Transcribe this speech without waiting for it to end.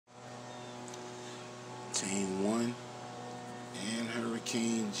Tame 1 and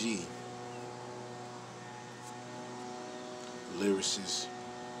Hurricane G, lyricists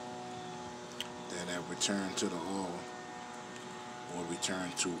that have returned to the all, or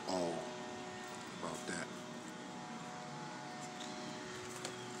returned to all. About that.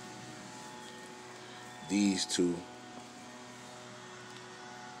 These two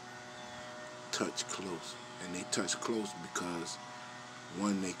touch close, and they touch close because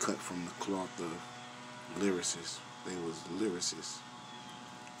one, they cut from the cloth of lyricists. They was lyricists,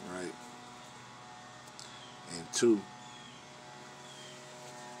 right? And two,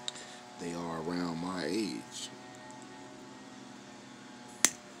 they are around my age.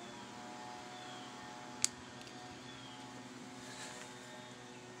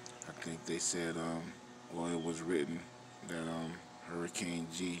 I think they said, well, it was written that Hurricane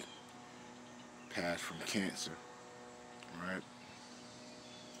G passed from cancer, right?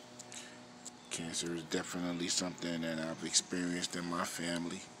 Cancer is definitely something that I've experienced in my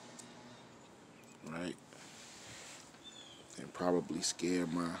family, right? And probably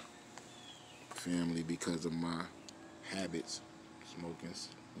scared my family because of my habits, smoking,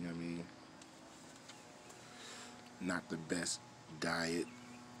 you know what I mean? Not the best diet,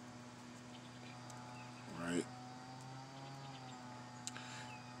 right?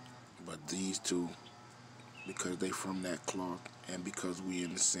 But these two, because they from that cloth and because we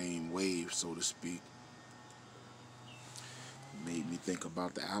in the same wave, so to speak, made me think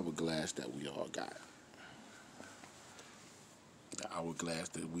about the hourglass that we all got. The hourglass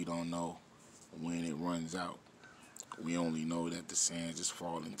that we don't know when it runs out. We only know that the sand's just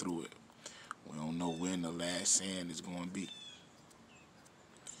falling through it. We don't know when the last sand is going to be.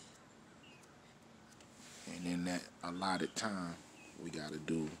 And in that allotted time, we got to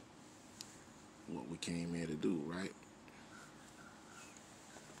do what we came here to do, right?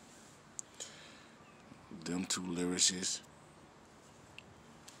 Them two lyricists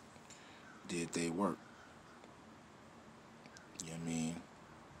did their work. You know what I mean?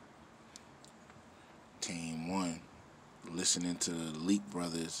 Tame 1, listening to the Leak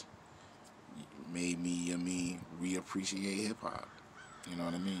Brothers made me, you know what I mean, reappreciate hip-hop. You know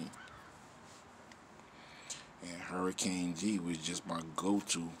what I mean? And Hurricane G was just my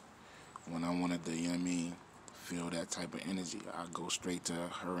go-to when I wanted to, you know what I mean, feel that type of energy. I go straight to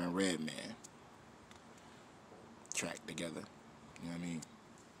her and Redman track together. You know what I mean?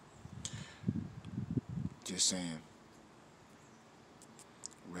 Just saying.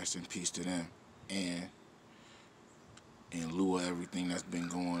 Rest in peace to them. And in lieu of everything that's been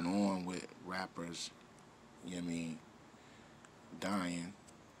going on with rappers, you know what I mean, dying,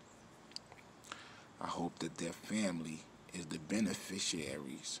 I hope that their family is the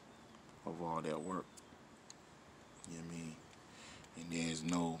beneficiaries of all their work. You know what I mean? And there's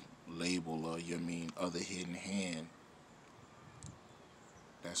no label or, you know what I mean, other hidden hand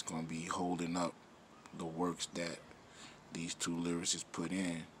that's going to be holding up the works that these two lyricists put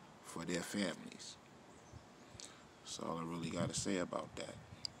in for their families. That's all I really got to say about that.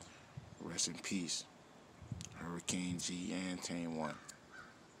 Rest in peace, Hurricane G and Tame 1.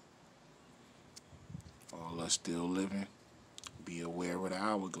 All us still living, be aware of the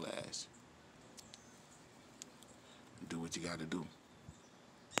hourglass. Do what you got to do.